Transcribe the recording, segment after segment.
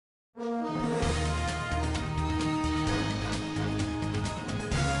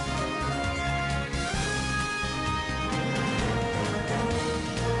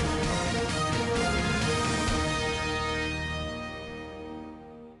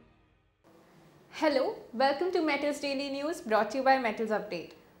Hello, welcome to Metals Daily News brought to you by Metals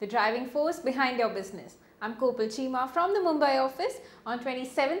Update, the driving force behind your business. I'm Kopal Chima from the Mumbai office on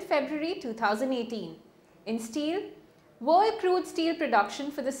 27th February 2018. In steel, world crude steel production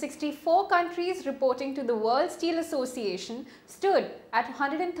for the 64 countries reporting to the World Steel Association stood at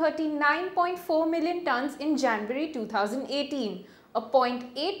 139.4 million tons in January 2018, a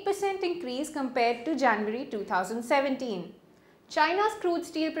 0.8% increase compared to January 2017. China's crude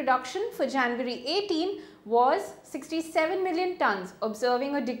steel production for January 18 was 67 million tons,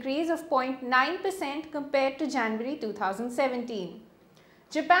 observing a decrease of 0.9% compared to January 2017.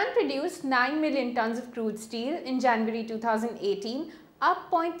 Japan produced 9 million tons of crude steel in January 2018, up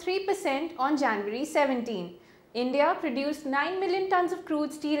 0.3% on January 17. India produced 9 million tons of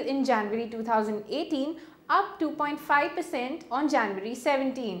crude steel in January 2018, up 2.5% on January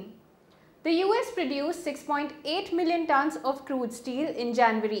 17. The US produced 6.8 million tons of crude steel in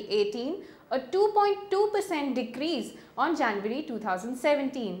January 18, a 2.2% decrease on January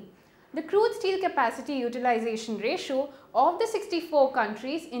 2017. The crude steel capacity utilization ratio of the 64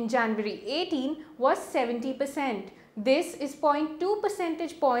 countries in January 18 was 70%. This is 0.2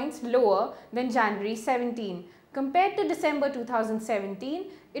 percentage points lower than January 17. Compared to December 2017,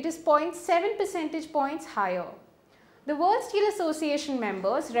 it is 0.7 percentage points higher. The World Steel Association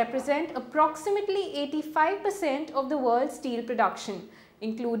members represent approximately 85% of the world's steel production,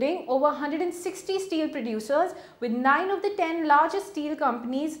 including over 160 steel producers, with 9 of the 10 largest steel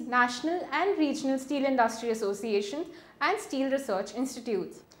companies, national and regional steel industry associations and steel research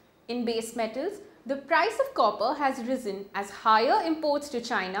institutes. In base metals, the price of copper has risen as higher imports to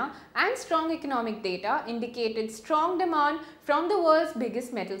China and strong economic data indicated strong demand from the world's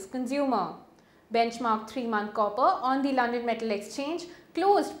biggest metals consumer. Benchmark 3-month copper on the London Metal Exchange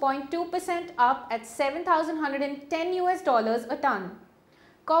closed 0.2% up at $7,110 a ton.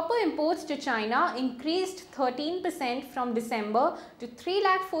 Copper imports to China increased 13% from December to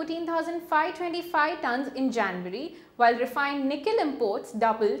 3,14,525 tons in January, while refined nickel imports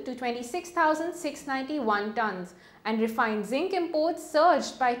doubled to 26,691 tons and refined zinc imports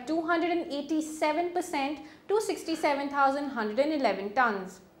surged by 287% to 67,111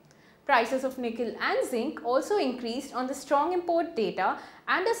 tons. Prices of nickel and zinc also increased on the strong import data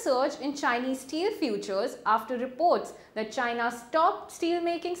and a surge in Chinese steel futures after reports that China's top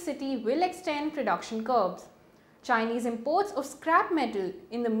steelmaking city will extend production curbs. Chinese imports of scrap metal,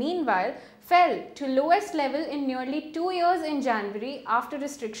 in the meanwhile, fell to lowest level in nearly 2 years in January after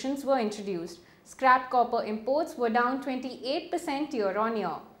restrictions were introduced. Scrap copper imports were down 28%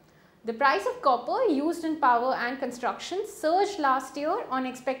 year-on-year. The price of copper used in power and construction surged last year on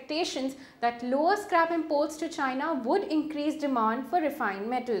expectations that lower scrap imports to China would increase demand for refined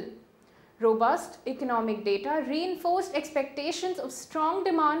metal. Robust economic data reinforced expectations of strong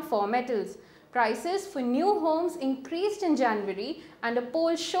demand for metals. Prices for new homes increased in January, and a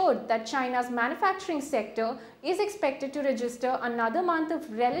poll showed that China's manufacturing sector is expected to register another month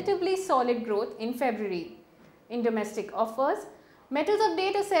of relatively solid growth in February. In domestic offers, Metals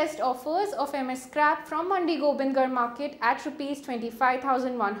Update assessed offers of MS scrap from Mandi Gobindgarh market at Rs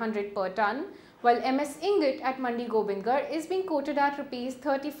 25,100 per ton, while MS ingot at Mandi Gobindgarh is being quoted at Rs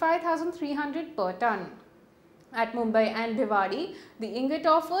 35,300 per ton. At Mumbai and Bhiwadi, the ingot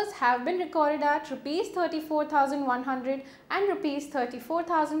offers have been recorded at Rs 34,100 and Rs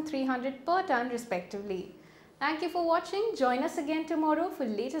 34,300 per ton respectively. Thank you for watching. Join us again tomorrow for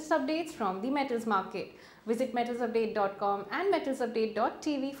latest updates from the metals market. Visit metalsupdate.com and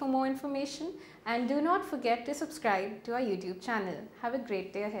metalsupdate.tv for more information, and do not forget to subscribe to our YouTube channel. Have a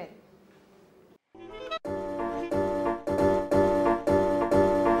great day ahead.